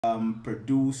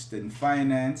produced and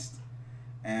financed.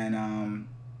 And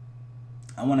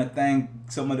I want to thank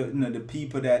some of the the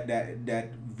people that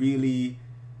really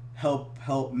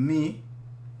help me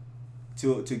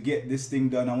to get this thing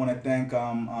done. I want to thank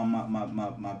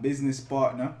my business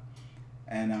partner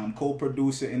and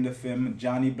co-producer in the film,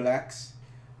 Johnny Blacks,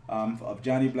 of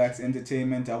Johnny Blacks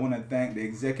Entertainment. I want to thank the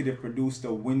executive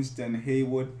producer, Winston,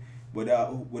 Heywood,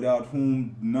 without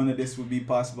whom none of this would be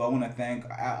possible. I want to thank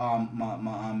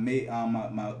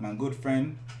my good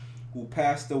friend who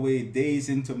passed away days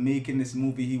into making this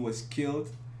movie. He was killed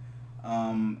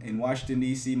in Washington,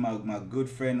 D.C. My good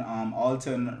friend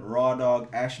Alton, Rraw Dawg,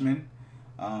 Ashman.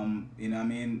 You know what I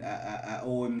mean? I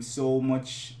owe him so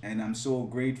much, and I'm so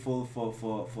grateful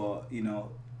for you know,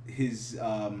 his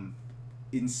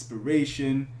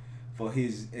inspiration, for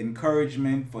his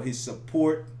encouragement, for his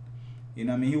support. You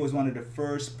know what I mean? He was one of the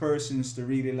first persons to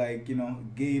really, like, you know,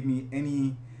 gave me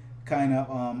any kind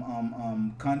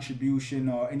of contribution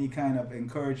or any kind of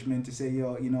encouragement to say,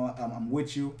 yo, you know, I'm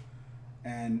with you,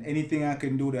 and anything I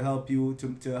can do to help you,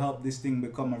 to help this thing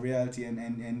become a reality.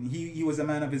 And he was a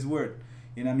man of his word.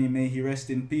 You know what I mean? May he rest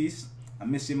in peace. I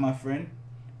miss you, my friend.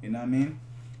 You know what I mean?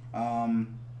 I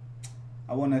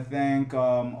want to thank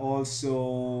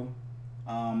also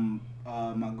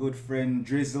my good friend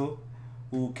Drizzle,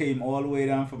 who came all the way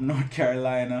down from North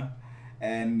Carolina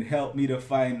and helped me to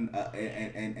find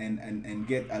and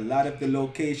get a lot of the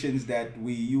locations that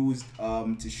we used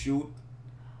to shoot.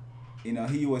 You know,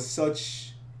 he was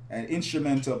such an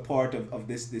instrumental part of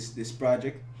this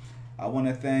project. I want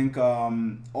to thank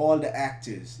all the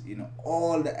actors, you know,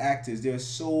 all the actors. There's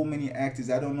so many actors.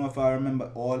 I don't know if I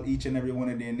remember each and every one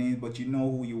of their names, but you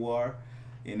know who you are.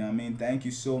 You know what I mean? Thank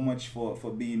you so much for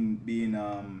being you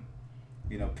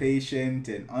know, patient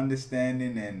and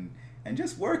understanding and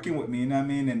just working with me, you know what I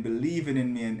mean, and believing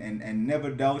in me and never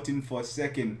doubting for a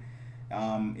second,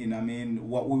 you know what I mean,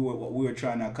 what we were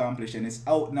trying to accomplish. And it's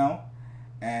out now,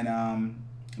 and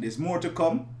there's more to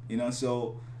come, you know.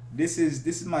 So this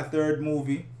is my third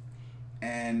movie,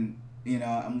 and you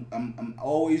know, I'm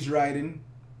always writing,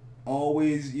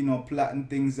 always, you know, plotting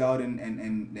things out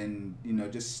and you know,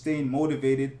 just staying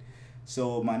motivated.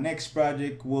 So my next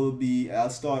project will be,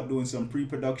 I'll start doing some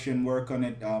pre-production work on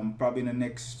it probably in the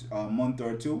next month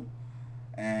or two,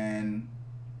 and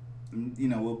you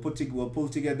know, we'll pull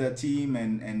together a team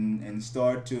and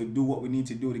start to do what we need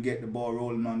to do to get the ball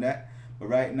rolling on that. But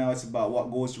right now it's about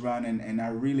what goes around, and I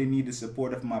really need the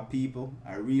support of my people.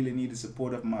 I really need the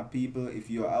support of my people. If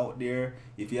you're out there,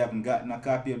 if you haven't gotten a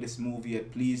copy of this movie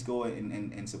yet, please go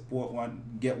and support one,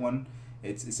 get one.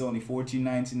 It's only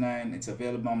 $14.99. It's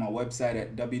available on my website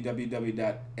at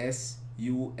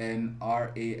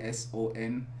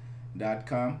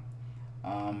www.sunrason.com.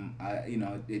 You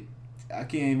know, I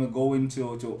can't even go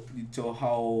into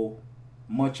how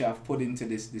much I've put into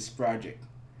this project,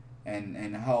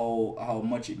 and how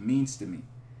much it means to me.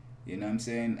 You know what I'm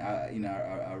saying? You know,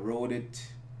 I wrote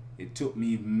it. It took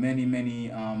me many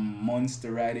months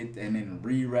to write it and then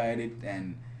rewrite it,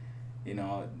 and you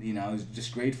know, I was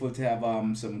just grateful to have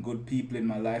some good people in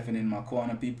my life and in my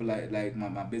corner, people like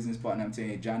my business partner, I'm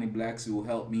saying, Johnny Blacks, who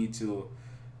helped me to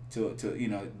you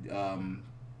know,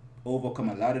 overcome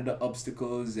a lot of the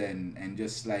obstacles and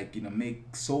just, like, you know,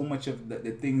 make so much of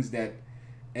the things that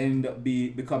end up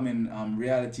becoming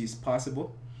realities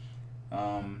possible.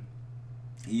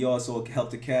 He also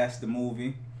helped to cast the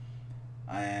movie,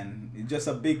 and it's just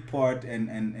a big part,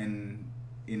 and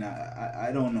you know, I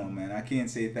don't know, man. I can't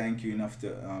say thank you enough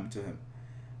to him.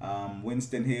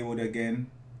 Winston Heywood again,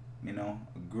 you know,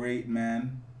 a great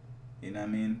man. You know what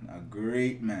I mean? A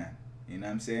great man. You know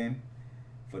what I'm saying?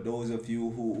 For those of you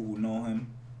who know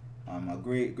him, a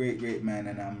great man,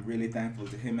 and I'm really thankful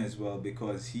to him as well,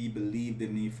 because he believed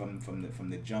in me from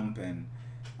the jump, and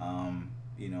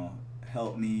you know,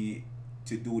 helped me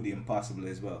to do the impossible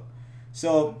as well.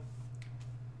 So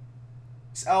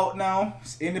it's out now.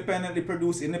 It's independently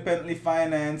produced, independently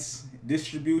financed.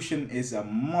 Distribution is a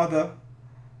mother,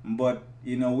 but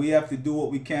you know, we have to do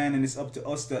what we can, and it's up to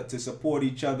us to support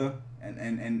each other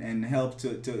and help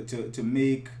to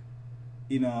make,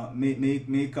 you know,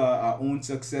 make our own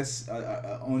success,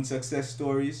 our own success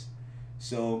stories.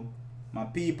 So my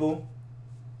people,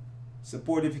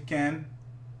 support if you can.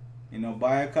 You know,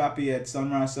 buy a copy at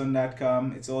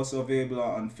sunrason.com. It's also available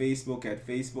on Facebook at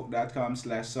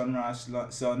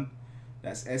facebook.com/sunrason.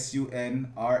 That's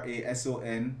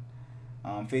SUNRASON.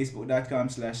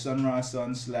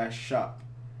 Facebook.com/sunrason/shop.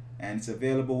 And it's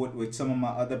available with some of my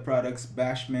other products,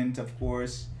 Bashment, of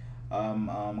course.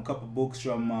 A couple books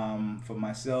from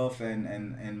myself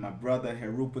and my brother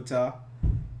Herupata.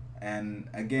 And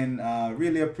again,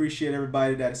 really appreciate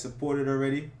everybody that supported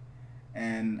already.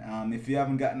 And if you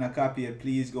haven't gotten a copy yet,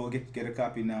 please go get a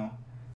copy now.